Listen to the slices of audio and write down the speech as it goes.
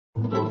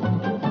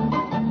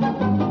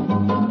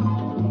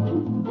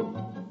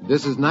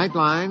This is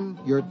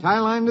Nightline, your tie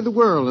line to the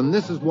world, and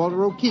this is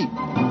Walter O'Keefe.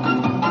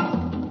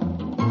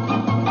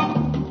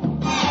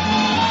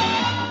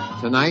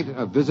 Tonight,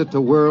 a visit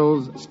to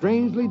worlds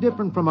strangely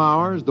different from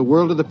ours, the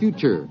world of the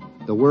future,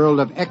 the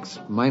world of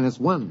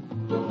X-1.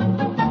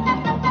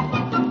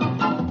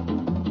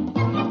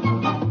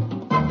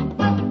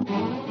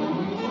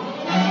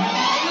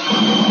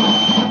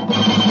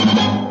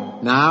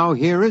 Now,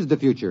 here is the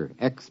future,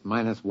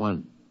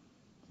 X-1.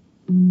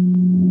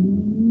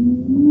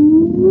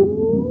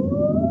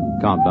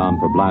 Countdown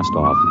for blast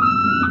off.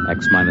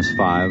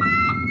 X-5,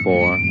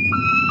 4,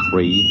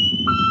 3,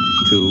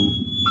 2,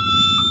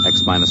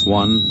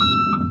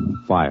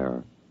 X-1,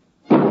 fire.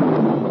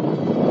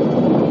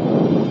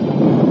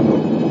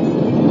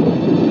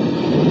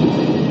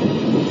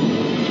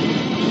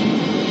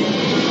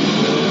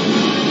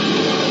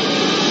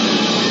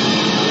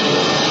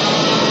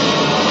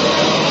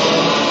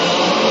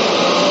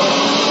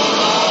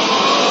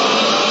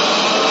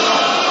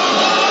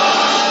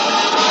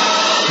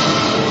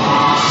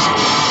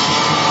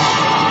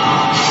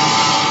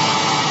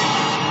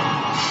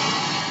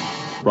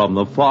 From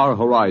the far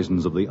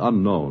horizons of the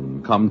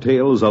unknown come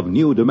tales of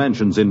new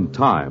dimensions in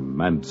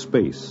time and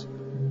space.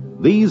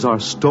 These are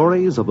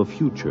stories of the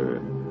future,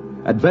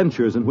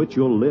 adventures in which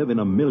you'll live in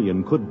a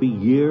million, could be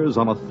years,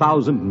 on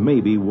 1,000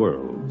 maybe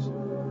worlds.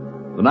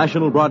 The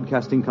National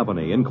Broadcasting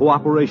Company, in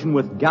cooperation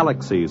with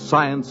Galaxy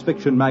Science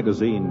Fiction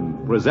Magazine,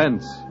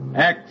 presents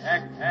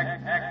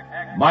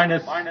X-1.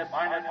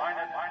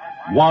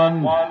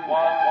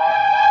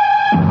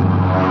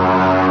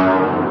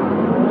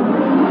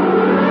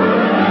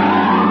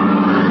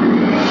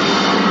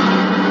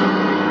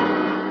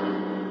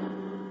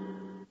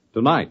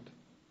 Tonight,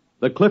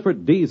 the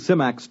Clifford D.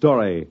 Simak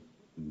story,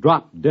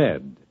 Drop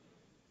Dead.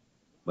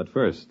 But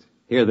first,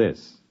 hear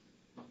this.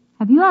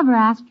 Have you ever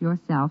asked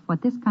yourself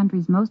what this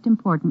country's most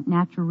important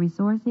natural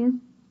resource is?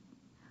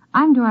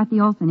 I'm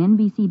Dorothy Olson,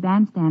 NBC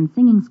Bandstand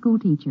singing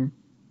schoolteacher.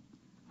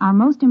 Our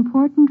most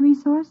important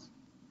resource?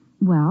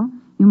 Well,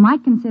 you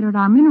might consider it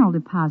our mineral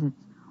deposits,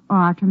 or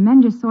our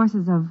tremendous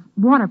sources of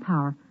water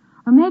power,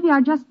 or maybe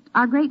our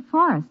great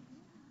forests.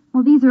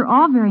 Well, these are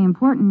all very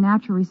important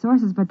natural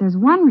resources, but there's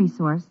one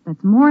resource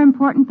that's more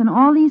important than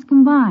all these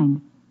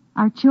combined.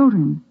 Our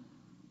children.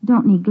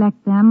 Don't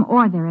neglect them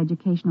or their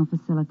educational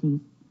facilities.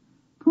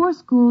 Poor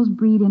schools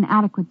breed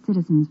inadequate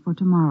citizens for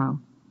tomorrow.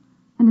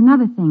 And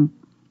another thing,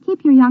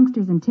 keep your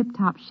youngsters in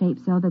tip-top shape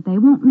so that they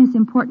won't miss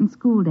important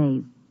school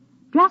days.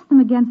 Dress them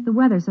against the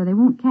weather so they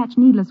won't catch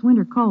needless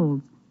winter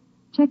colds.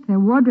 Check their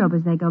wardrobe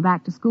as they go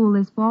back to school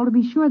this fall to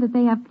be sure that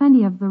they have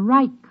plenty of the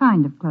right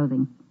kind of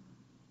clothing.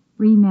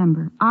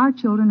 Remember, our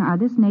children are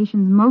this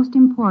nation's most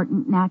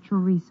important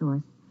natural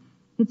resource.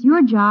 It's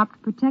your job to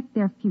protect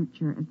their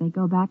future as they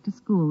go back to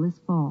school this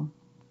fall.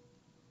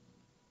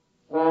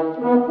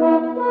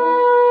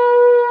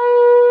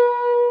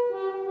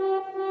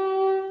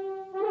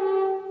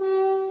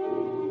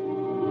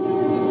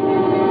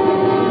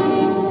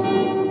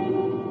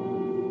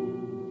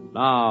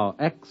 Now,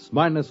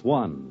 X-1,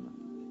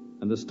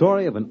 and the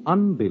story of an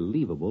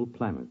unbelievable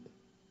planet.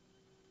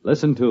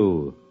 Listen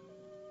to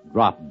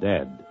Drop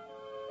Dead.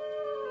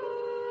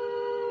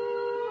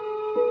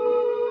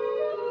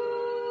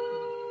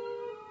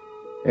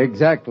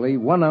 Exactly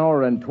 1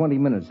 hour and 20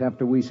 minutes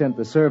after we sent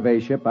the survey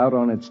ship out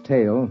on its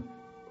tail,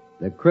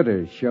 the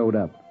critters showed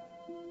up.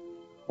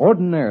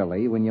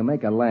 Ordinarily, when you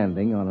make a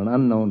landing on an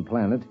unknown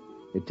planet,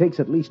 it takes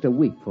at least a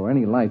week for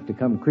any life to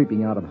come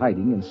creeping out of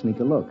hiding and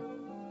sneak a look.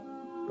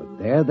 But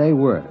there they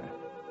were,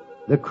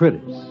 the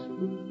critters.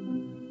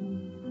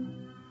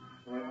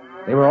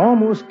 They were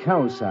almost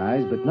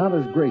cow-sized, but not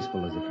as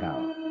graceful as a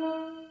cow.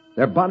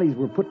 Their bodies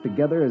were put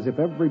together as if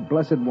every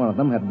blessed one of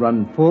them had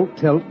run full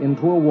tilt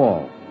into a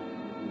wall.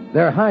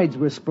 Their hides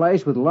were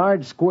splashed with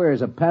large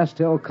squares of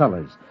pastel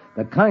colors,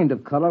 the kind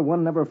of color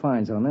one never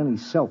finds on any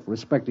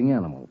self-respecting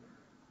animal.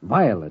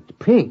 Violet,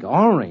 pink,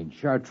 orange,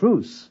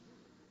 chartreuse.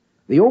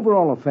 The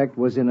overall effect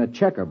was in a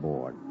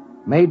checkerboard,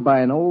 made by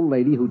an old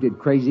lady who did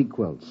crazy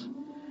quilts.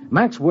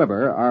 Max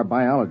Weber, our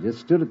biologist,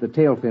 stood at the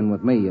tail fin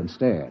with me and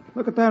stared.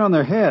 Look at that on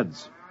their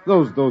heads.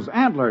 Those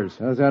antlers.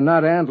 Those are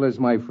not antlers,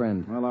 my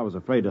friend. Well, I was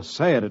afraid to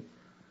say it.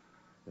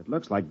 It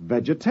looks like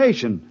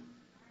vegetation.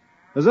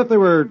 As if they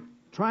were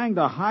trying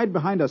to hide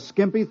behind a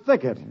skimpy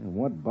thicket. And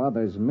what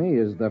bothers me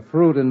is the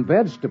fruit and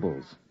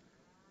vegetables.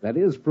 That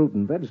is, fruit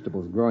and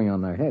vegetables growing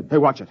on their heads. Hey,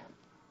 watch it.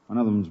 One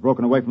of them's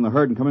broken away from the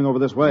herd and coming over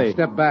this way.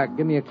 Step back.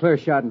 Give me a clear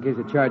shot in case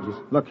it charges.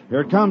 Look,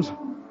 here it comes.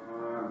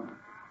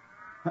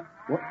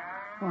 What?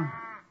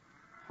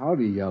 How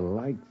do you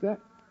like that?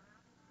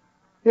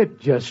 It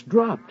just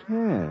dropped.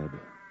 Ted,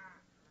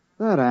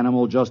 that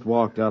animal just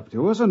walked up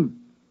to us and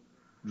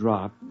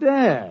dropped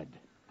dead.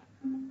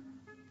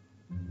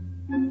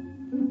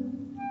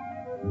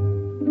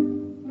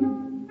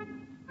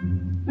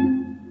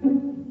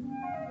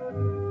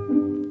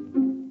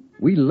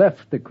 We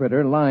left the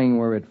critter lying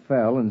where it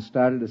fell and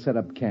started to set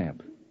up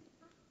camp.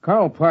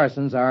 Carl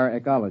Parsons, our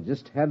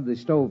ecologist, had the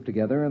stove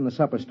together and the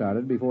supper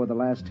started before the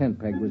last tent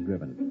peg was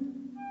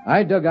driven.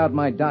 I dug out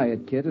my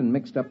diet kit and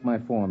mixed up my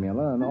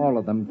formula, and all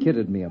of them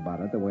kidded me about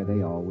it the way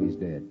they always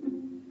did.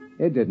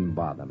 It didn't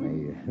bother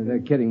me. Their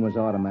kidding was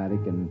automatic,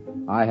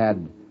 and I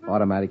had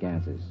automatic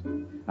answers.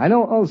 I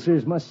know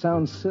ulcers must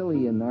sound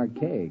silly and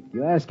archaic.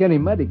 You ask any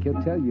medic,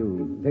 he'll tell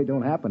you they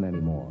don't happen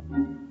anymore.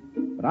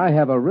 But I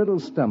have a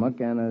riddled stomach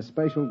and a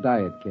special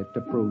diet kit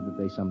to prove that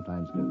they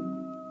sometimes do.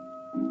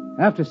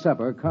 After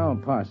supper, Carl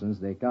Parsons,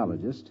 the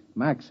ecologist,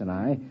 Max, and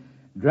I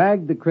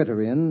dragged the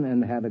critter in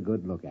and had a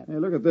good look at it. Hey,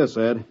 look at this,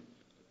 Ed.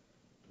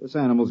 This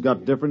animal's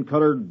got different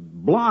colored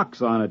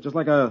blocks on it, just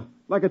like a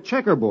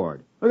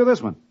checkerboard. Look at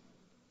this one.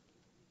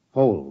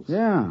 Holes.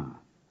 Yeah.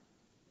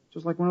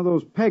 Just like one of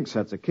those peg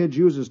sets that kids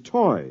use as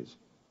toys.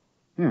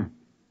 Here,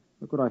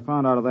 look what I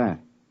found out of that.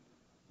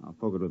 I'll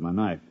poke it with my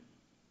knife.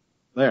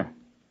 There.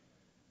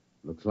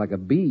 Looks like a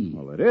bee.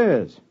 Well, it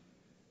is.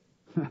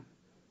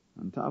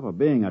 On top of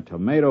being a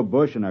tomato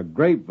bush and a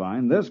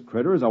grapevine, this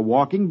critter is a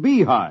walking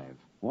beehive.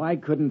 Why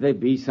couldn't they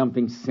be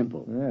something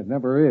simple? Yeah, it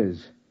never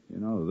is. You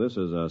know, this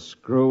is a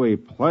screwy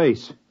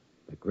place.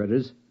 The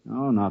critters?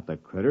 No, not the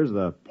critters,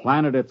 the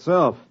planet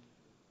itself.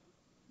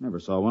 Never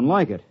saw one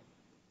like it.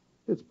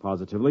 It's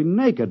positively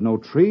naked. No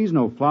trees,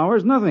 no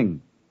flowers,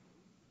 nothing.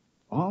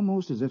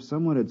 Almost as if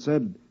someone had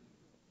said,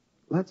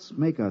 let's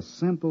make a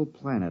simple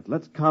planet.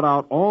 Let's cut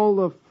out all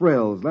the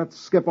frills. Let's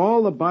skip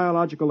all the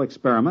biological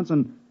experiments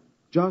and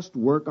just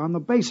work on the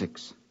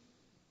basics.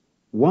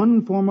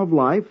 One form of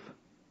life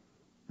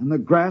and the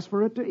grass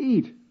for it to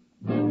eat.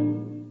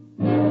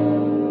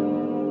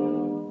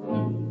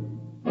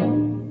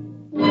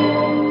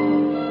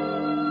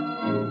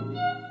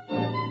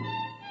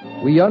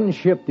 We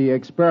unshipped the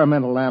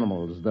experimental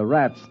animals, the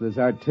rats, the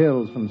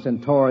Zartils from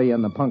Centauri,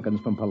 and the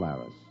pumpkins from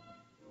Polaris.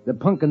 The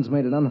pumpkins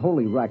made an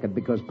unholy racket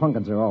because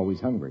pumpkins are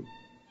always hungry.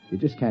 You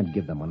just can't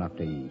give them enough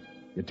to eat.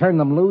 You turn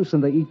them loose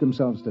and they eat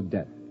themselves to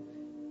death.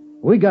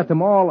 We got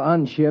them all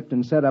unshipped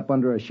and set up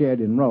under a shed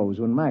in rows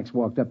when Max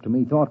walked up to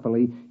me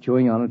thoughtfully,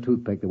 chewing on a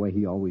toothpick the way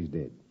he always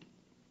did.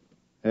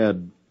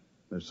 Ed,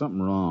 there's something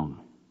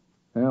wrong.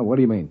 Yeah, what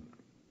do you mean?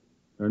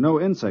 There are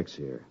no insects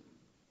here.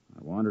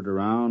 I wandered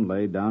around,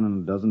 laid down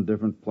in a dozen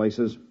different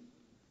places.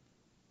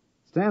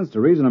 Stands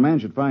to reason a man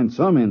should find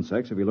some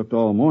insects if he looked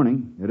all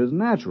morning. It is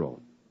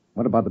natural.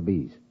 What about the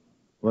bees?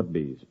 What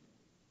bees?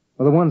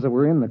 Well, the ones that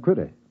were in the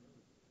critter.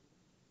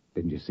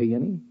 Didn't you see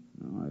any?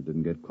 No, I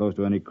didn't get close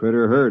to any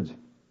critter herds.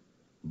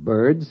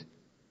 Birds?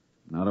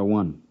 Not a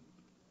one.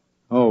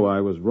 Oh,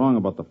 I was wrong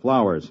about the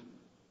flowers.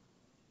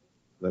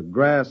 The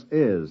grass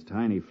is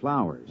tiny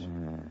flowers.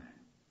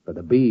 For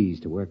the bees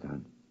to work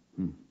on.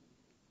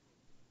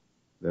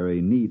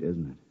 Very neat,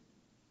 isn't it?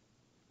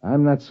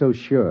 I'm not so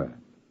sure.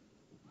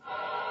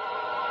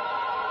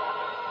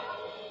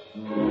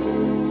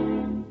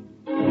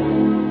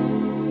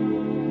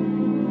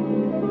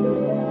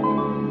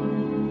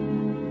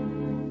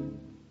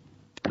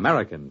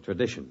 American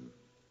tradition.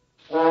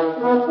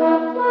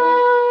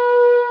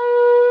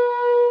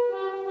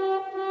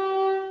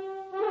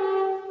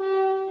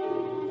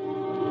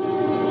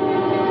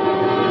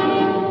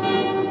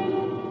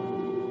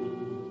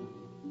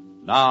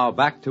 Now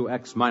back to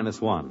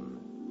X-1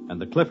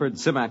 and the Clifford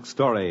Simac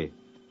story,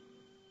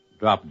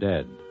 Drop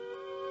Dead.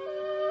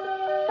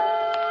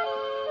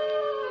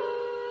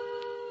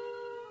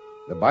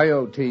 The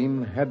bio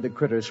team had the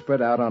critter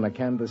spread out on a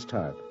canvas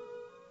tarp.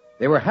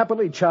 They were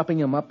happily chopping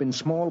him up in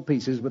small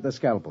pieces with a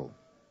scalpel.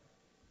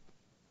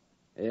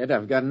 Ed,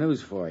 I've got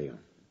news for you.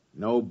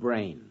 No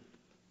brain.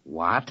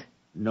 What?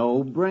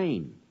 No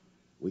brain.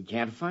 We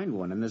can't find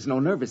one, and there's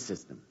no nervous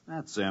system.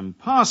 That's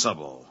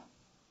impossible.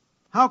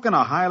 How can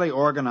a highly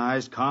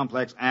organized,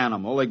 complex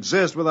animal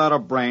exist without a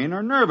brain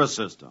or nervous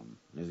system?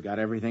 It's got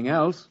everything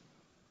else.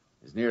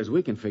 As near as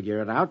we can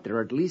figure it out, there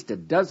are at least a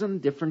dozen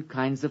different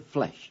kinds of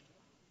flesh.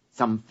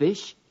 Some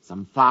fish,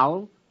 some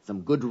fowl,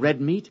 some good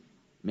red meat,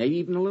 maybe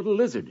even a little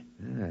lizard.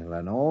 Well,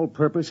 an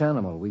all-purpose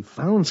animal. We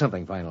found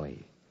something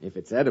finally. If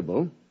it's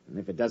edible, and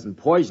if it doesn't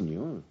poison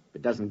you, if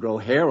it doesn't grow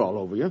hair all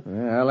over you.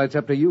 Well, that's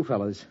up to you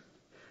fellas.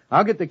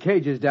 I'll get the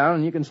cages down,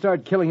 and you can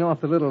start killing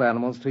off the little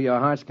animals to your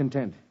heart's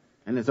content.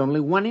 And there's only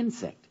one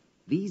insect,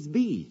 these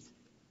bees.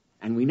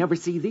 And we never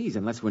see these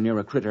unless we're near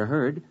a critter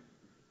herd.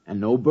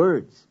 And no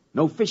birds,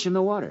 no fish in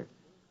the water.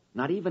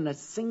 Not even a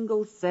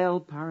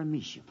single-cell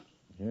paramecium.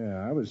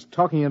 Yeah, I was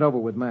talking it over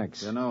with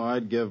Max. You know,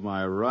 I'd give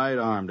my right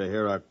arm to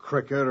hear a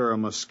cricket or a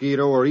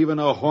mosquito or even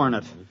a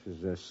hornet. This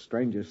is the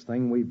strangest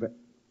thing we've...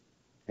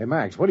 Hey,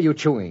 Max, what are you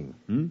chewing?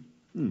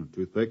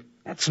 Toothpick.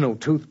 That's no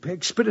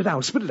toothpick. Spit it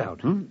out, spit it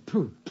out.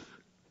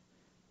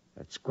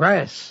 That's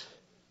grass.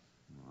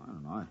 I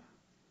don't know. I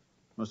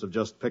must have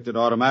just picked it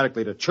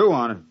automatically to chew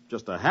on it.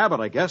 Just a habit,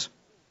 I guess.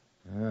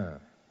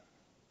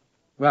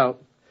 Well,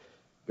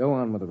 go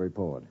on with the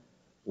report.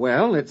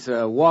 Well, it's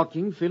a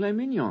walking filet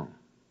mignon.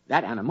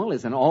 That animal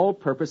is an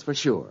all-purpose for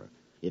sure.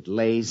 It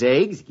lays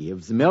eggs,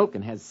 gives milk,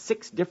 and has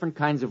 6 different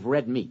kinds of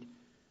red meat.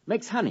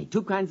 Makes honey,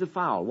 2 kinds of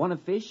fowl, 1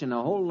 of fish, and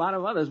a whole lot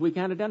of others we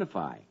can't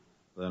identify.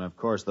 Then, of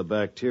course, the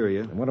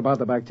bacteria. And what about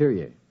the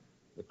bacteria?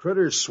 The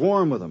critters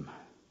swarm with them.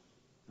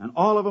 And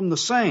all of them the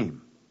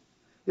same.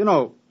 You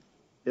know,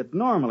 it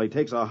normally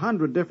takes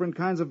 100 different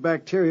kinds of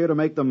bacteria to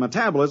make the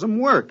metabolism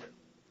work.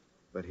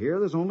 But here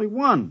there's only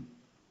one.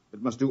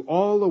 It must do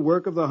all the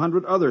work of the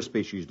 100 other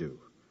species do.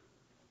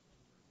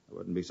 I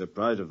wouldn't be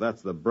surprised if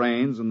that's the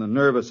brains and the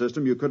nervous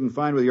system you couldn't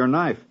find with your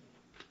knife.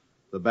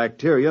 The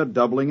bacteria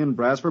doubling in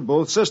brass for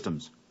both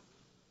systems.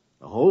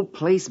 The whole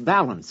place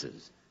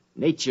balances.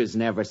 Nature's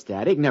never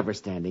static, never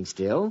standing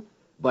still.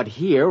 But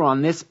here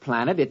on this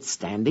planet, it's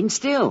standing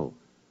still.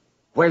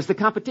 Where's the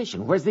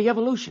competition? Where's the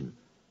evolution?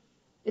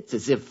 It's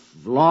as if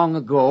long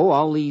ago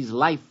all these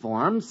life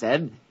forms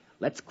said,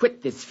 let's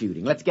quit this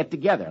feuding, let's get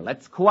together,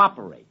 let's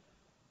cooperate.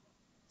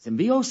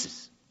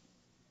 Symbiosis.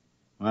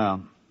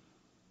 Well,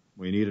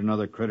 we need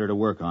another critter to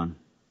work on.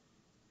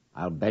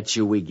 I'll bet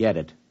you we get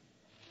it.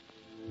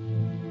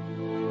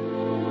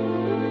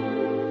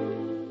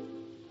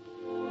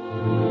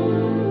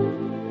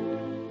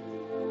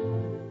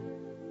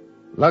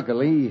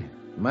 Luckily,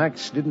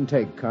 Max didn't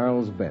take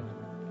Carl's bet.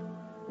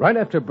 Right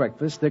after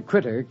breakfast, the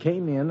critter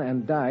came in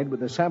and died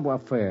with a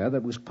savoir-faire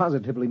that was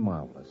positively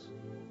marvelous.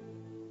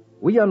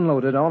 We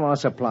unloaded all our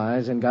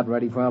supplies and got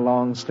ready for a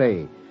long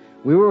stay.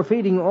 We were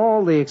feeding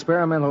all the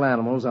experimental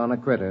animals on a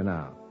critter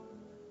now.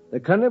 The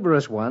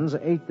carnivorous ones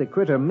ate the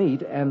critter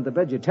meat, and the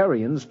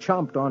vegetarians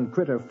chomped on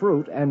critter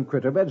fruit and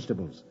critter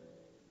vegetables.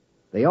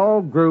 They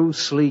all grew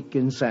sleek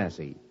and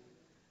sassy.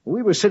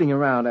 We were sitting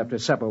around after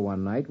supper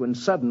one night when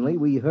suddenly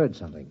we heard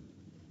something.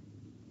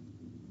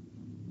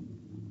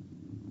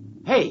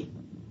 Hey!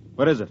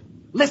 What is it?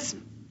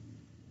 Listen!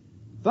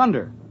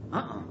 Thunder.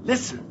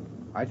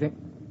 Listen! I think...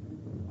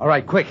 All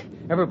right, quick.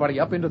 Everybody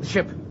up into the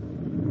ship.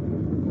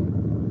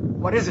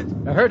 What is it?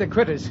 A herd of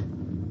critters.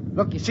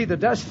 Look, you see the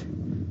dust?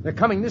 They're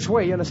coming this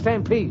way in a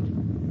stampede.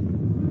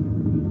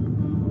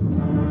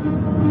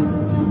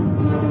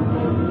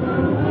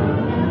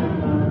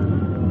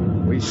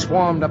 We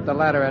swarmed up the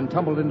ladder and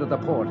tumbled into the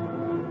port.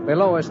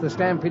 Below us, the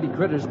stampede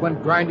critters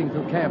went grinding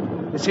through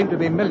camp. There seemed to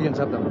be millions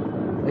of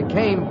them. They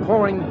came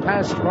pouring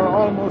past for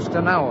almost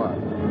an hour.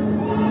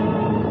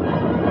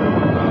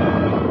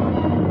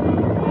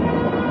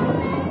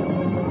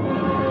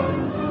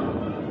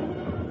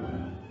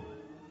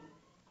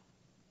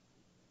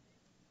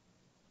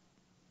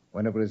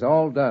 When it was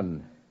all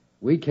done,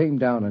 we came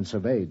down and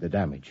surveyed the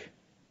damage.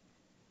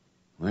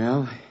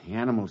 Well, the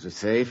animals are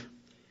safe.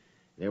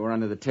 They were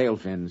under the tail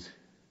fins.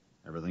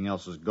 Everything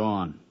else is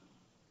gone.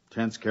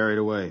 Tents carried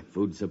away.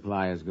 Food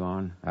supply is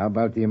gone. How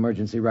about the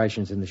emergency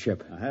rations in the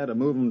ship? I had to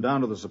move them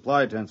down to the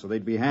supply tent so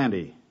they'd be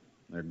handy.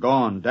 They're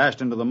gone,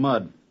 dashed into the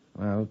mud.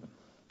 Well,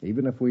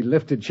 even if we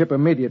lifted ship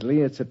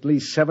immediately, it's at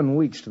least 7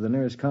 weeks to the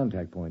nearest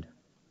contact point.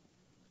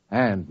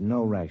 And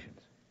no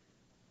rations.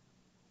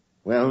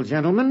 Well,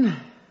 gentlemen,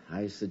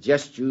 I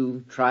suggest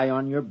you try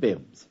on your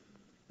bibs.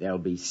 There'll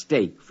be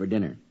steak for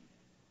dinner.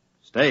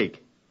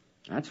 Steak?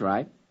 That's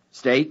right.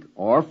 Steak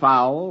or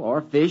fowl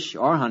or fish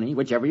or honey,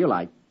 whichever you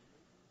like.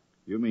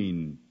 You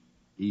mean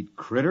eat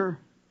critter?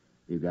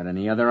 You got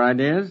any other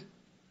ideas?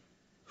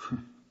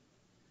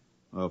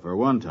 Well, for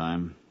one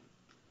time.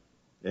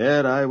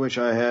 Ed, I wish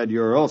I had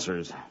your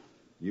ulcers.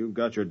 You've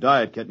got your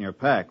diet kit in your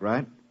pack,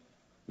 right?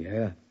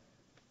 Yeah.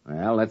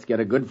 Well, let's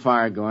get a good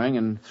fire going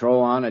and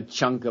throw on a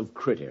chunk of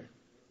critter.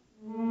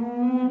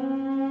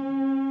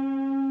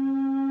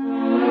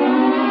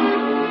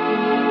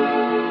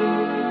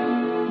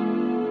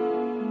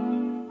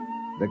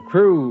 The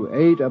crew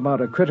ate about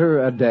a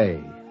critter a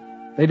day.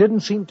 They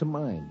didn't seem to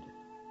mind.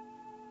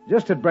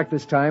 Just at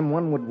breakfast time,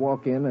 one would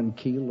walk in and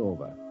keel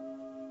over.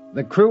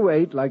 The crew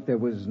ate like there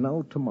was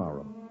no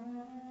tomorrow.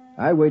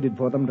 I waited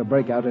for them to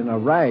break out in a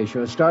rash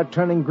or start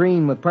turning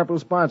green with purple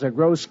spots or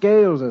grow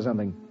scales or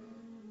something.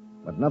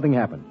 But nothing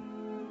happened.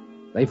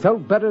 They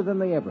felt better than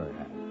they ever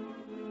had.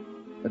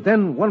 But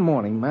then one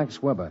morning,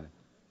 Max Weber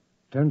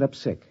turned up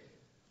sick.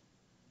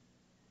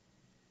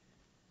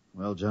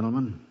 Well,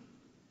 gentlemen,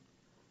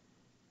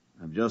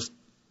 I've just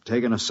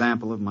taken a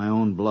sample of my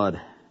own blood.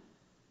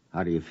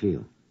 How do you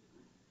feel?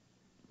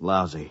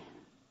 Lousy.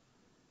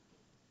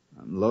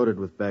 I'm loaded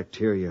with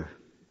bacteria.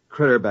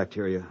 Critter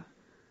bacteria.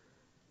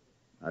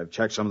 I've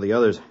checked some of the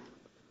others.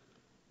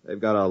 They've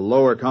got a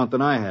lower count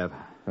than I have.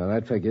 Well,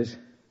 that figures.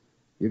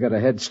 You got a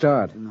head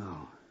start.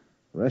 No.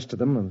 The rest of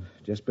them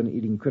have just been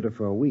eating critter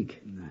for a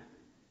week.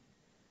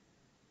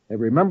 Hey,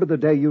 remember the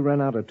day you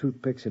ran out of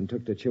toothpicks and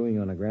took to chewing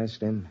on a grass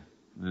stem?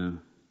 Yeah.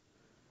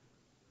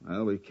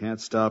 Well, we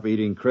can't stop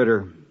eating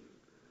critter.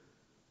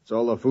 It's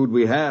all the food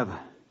we have.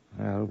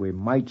 Well, we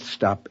might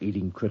stop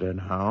eating critter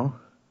now.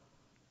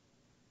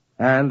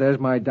 And there's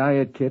my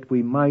diet kit.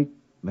 We might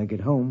make it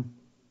home.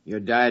 Your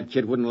diet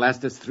kit wouldn't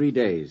last us 3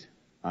 days.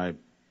 I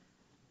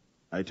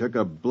took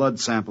a blood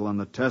sample on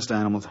the test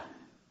animals.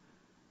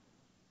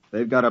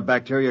 They've got a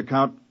bacteria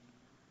count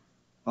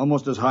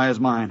almost as high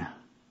as mine.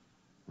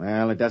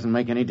 Well, it doesn't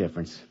make any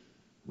difference.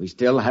 We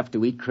still have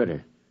to eat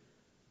critter.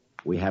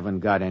 We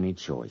haven't got any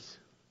choice.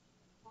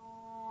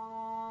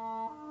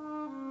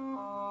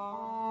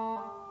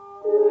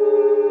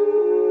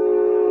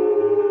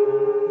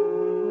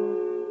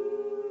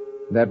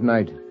 That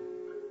night,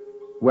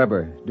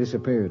 Weber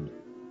disappeared.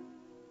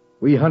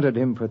 We hunted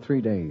him for 3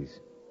 days.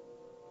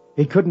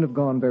 He couldn't have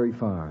gone very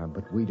far,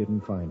 but we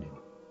didn't find him.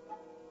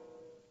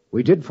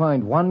 We did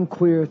find one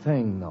queer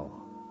thing, though.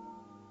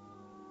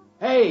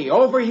 Hey,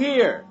 over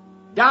here!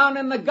 Down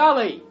in the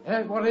gully!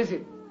 What is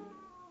it?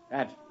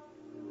 That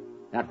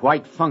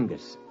white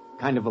fungus,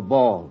 kind of a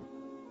ball.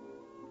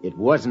 It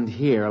wasn't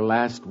here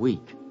last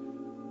week.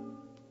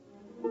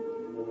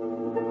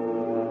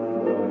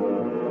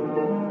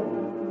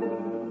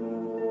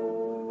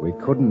 We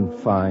couldn't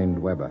find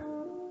Weber.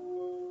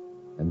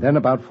 And then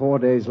about 4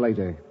 days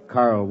later,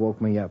 Carl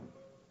woke me up.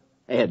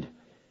 Ed,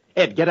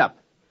 get up.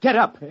 Get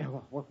up.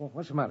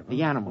 What's the matter?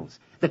 The animals,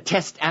 the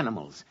test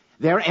animals.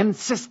 They're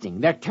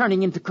insisting. They're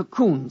turning into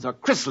cocoons or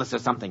chrysalis or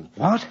something.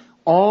 What?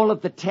 All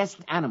of the test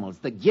animals,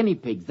 the guinea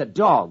pigs, the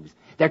dogs,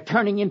 they're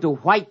turning into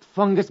white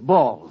fungus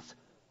balls.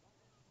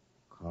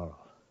 Carl,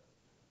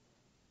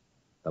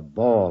 the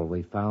ball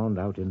we found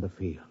out in the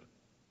field.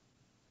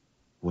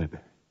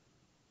 Weber.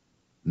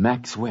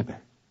 Max Weber.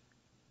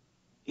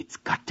 It's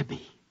got to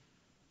be.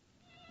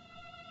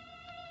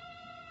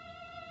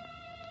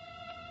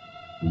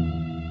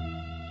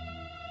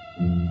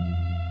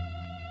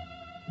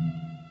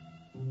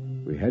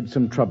 We had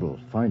some trouble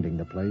finding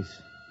the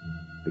place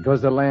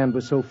because the land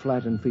was so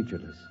flat and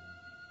featureless.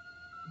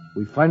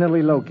 We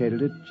finally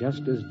located it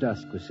just as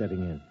dusk was setting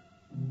in.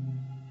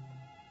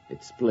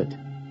 It's split.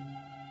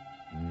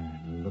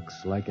 It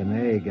looks like an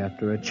egg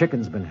after a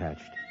chicken's been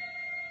hatched.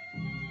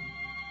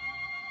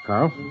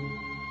 Carl?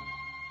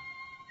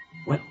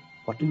 Well,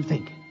 what do you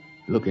think?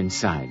 Look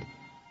inside.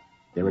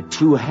 There are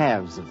 2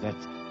 halves of that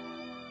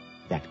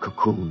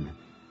cocoon.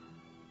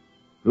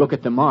 Look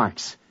at the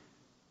marks.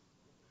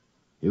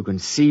 You can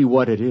see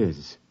what it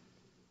is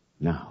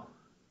now.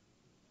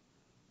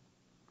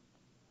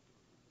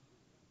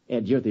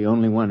 Ed, you're the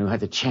only one who had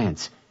the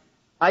chance.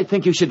 I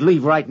think you should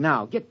leave right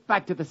now. Get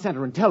back to the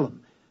center and tell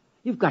them.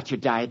 You've got your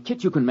diet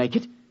kit. You can make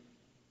it.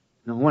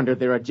 No wonder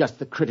there are just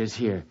the critters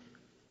here.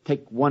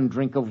 Take 1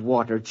 drink of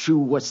water.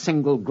 Chew a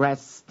single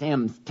grass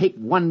stem. Take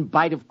 1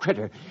 bite of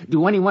critter.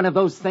 Do any one of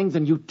those things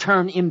and you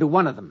turn into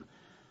one of them.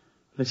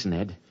 Listen,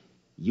 Ed.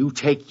 You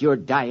take your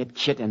diet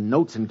kit and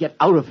notes and get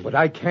out of here. But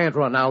I can't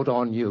run out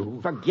on you.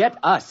 Forget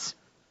us.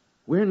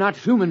 We're not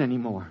human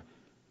anymore.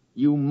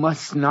 You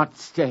must not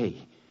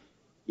stay.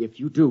 If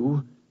you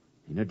do,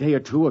 in a day or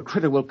 2, a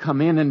critter will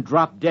come in and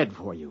drop dead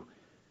for you.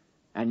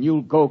 And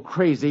you'll go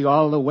crazy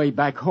all the way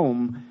back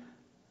home,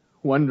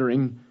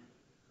 wondering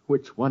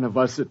which one of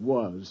us it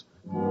was.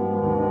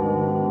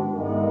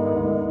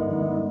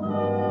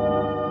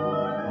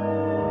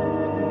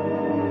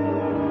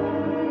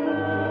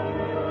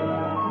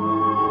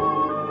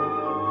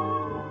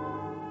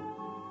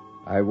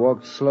 I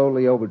walked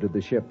slowly over to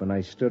the ship, and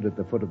I stood at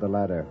the foot of the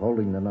ladder,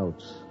 holding the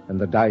notes and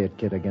the diet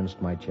kit against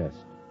my chest.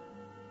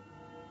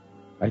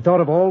 I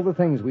thought of all the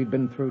things we'd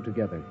been through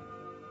together.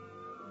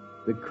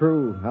 The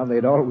crew, how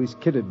they'd always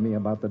kidded me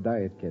about the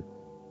diet kit.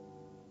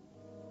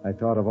 I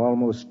thought of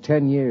almost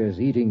 10 years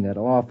eating that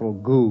awful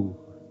goo,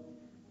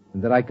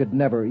 and that I could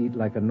never eat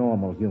like a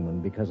normal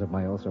human because of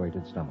my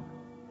ulcerated stomach.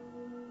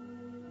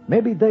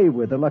 Maybe they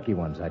were the lucky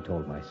ones, I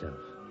told myself.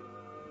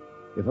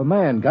 If a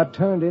man got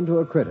turned into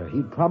a critter,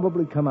 he'd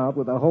probably come out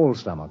with a whole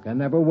stomach and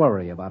never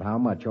worry about how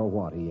much or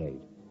what he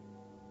ate.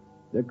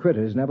 The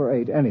critters never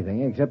ate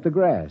anything except the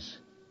grass.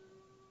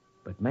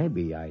 But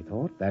maybe, I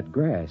thought, that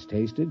grass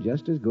tasted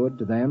just as good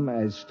to them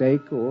as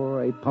steak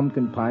or a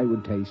pumpkin pie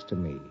would taste to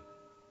me.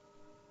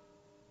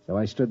 So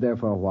I stood there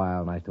for a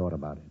while and I thought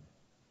about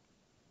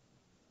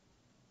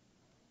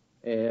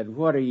it. Ed,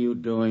 what are you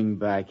doing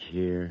back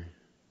here?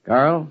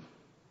 Carl,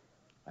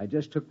 I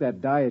just took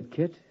that diet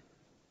kit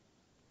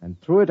and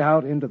threw it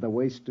out into the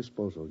waste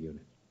disposal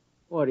unit.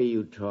 What are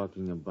you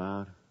talking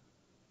about?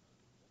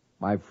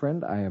 My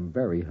friend, I am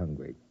very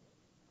hungry.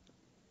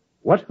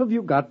 What have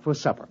you got for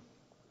supper?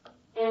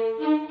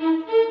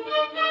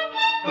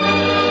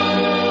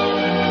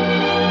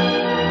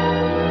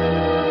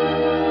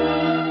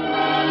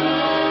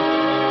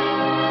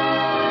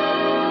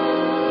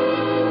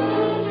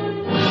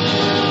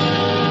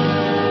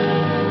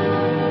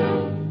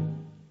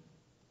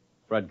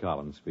 Fred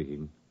Collins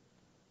speaking.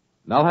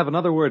 And I'll have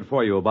another word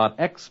for you about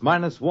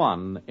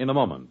X-1 in a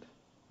moment.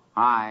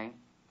 Hi,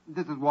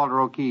 this is Walter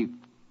O'Keefe.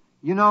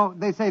 You know,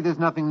 they say there's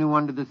nothing new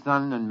under the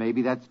sun, and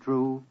maybe that's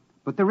true.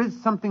 But there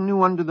is something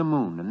new under the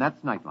moon, and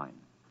that's Nightline.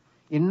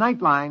 In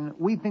Nightline,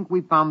 we think we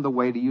found the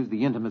way to use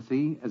the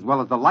intimacy as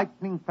well as the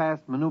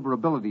lightning-fast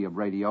maneuverability of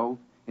radio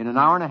in an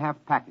hour-and-a-half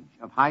package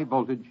of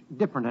high-voltage,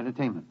 different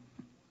entertainment.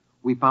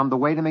 We found the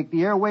way to make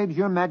the airwaves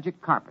your magic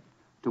carpet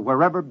to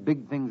wherever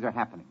big things are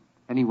happening.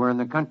 Anywhere in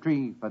the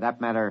country, for that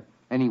matter,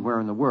 anywhere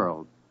in the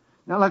world.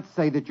 Now, let's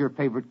say that your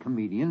favorite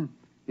comedian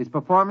is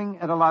performing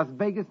at a Las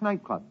Vegas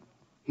nightclub.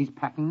 He's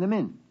packing them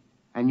in,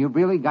 and you've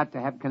really got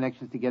to have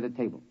connections to get a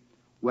table.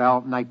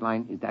 Well,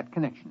 Nightline is that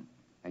connection,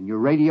 and your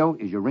radio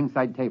is your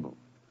ringside table.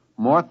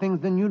 More things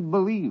than you'd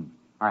believe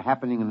are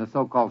happening in the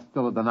so-called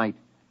still of the night,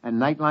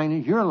 and Nightline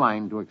is your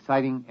line to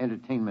exciting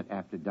entertainment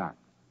after dark.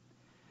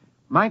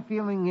 My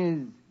feeling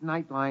is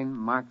Nightline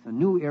marks a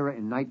new era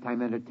in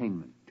nighttime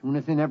entertainment. Tune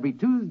us in every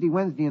Tuesday,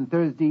 Wednesday, and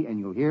Thursday, and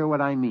you'll hear what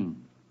I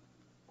mean.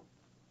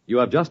 You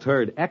have just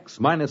heard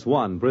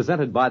X-1,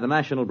 presented by the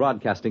National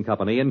Broadcasting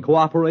Company in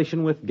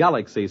cooperation with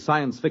Galaxy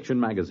Science Fiction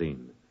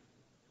Magazine,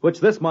 which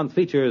this month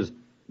features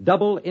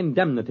Double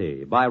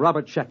Indemnity by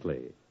Robert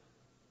Sheckley.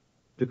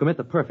 To commit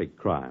the perfect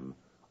crime,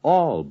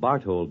 all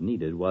Barthold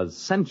needed was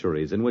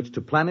centuries in which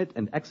to plan it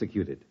and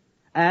execute it,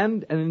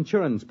 and an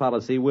insurance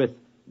policy with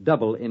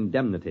double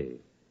indemnity.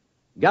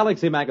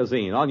 Galaxy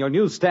Magazine on your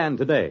newsstand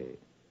today.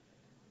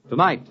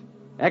 Tonight,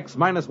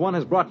 X-1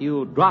 has brought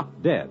you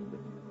Drop Dead,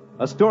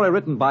 a story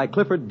written by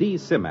Clifford D.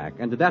 Simak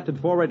and adapted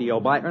for radio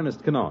by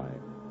Ernest Kenoy.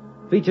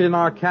 Featured in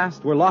our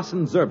cast were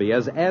Lawson Zerbe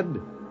as Ed,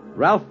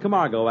 Ralph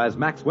Camargo as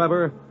Max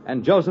Weber,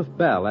 and Joseph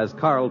Bell as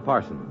Carl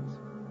Parsons.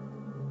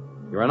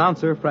 Your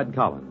announcer, Fred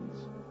Collins.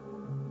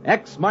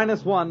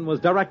 X-1 was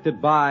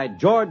directed by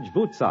George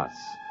Voutsas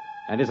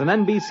and is an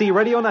NBC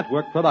Radio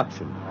Network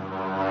production.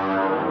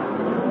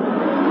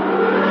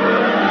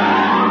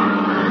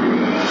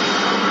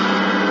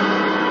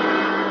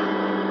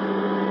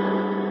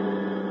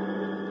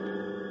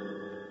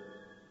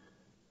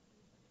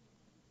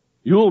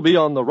 You'll be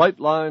on the right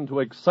line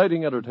to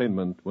exciting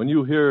entertainment when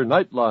you hear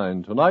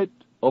Nightline tonight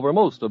over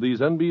most of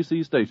these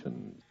NBC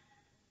stations.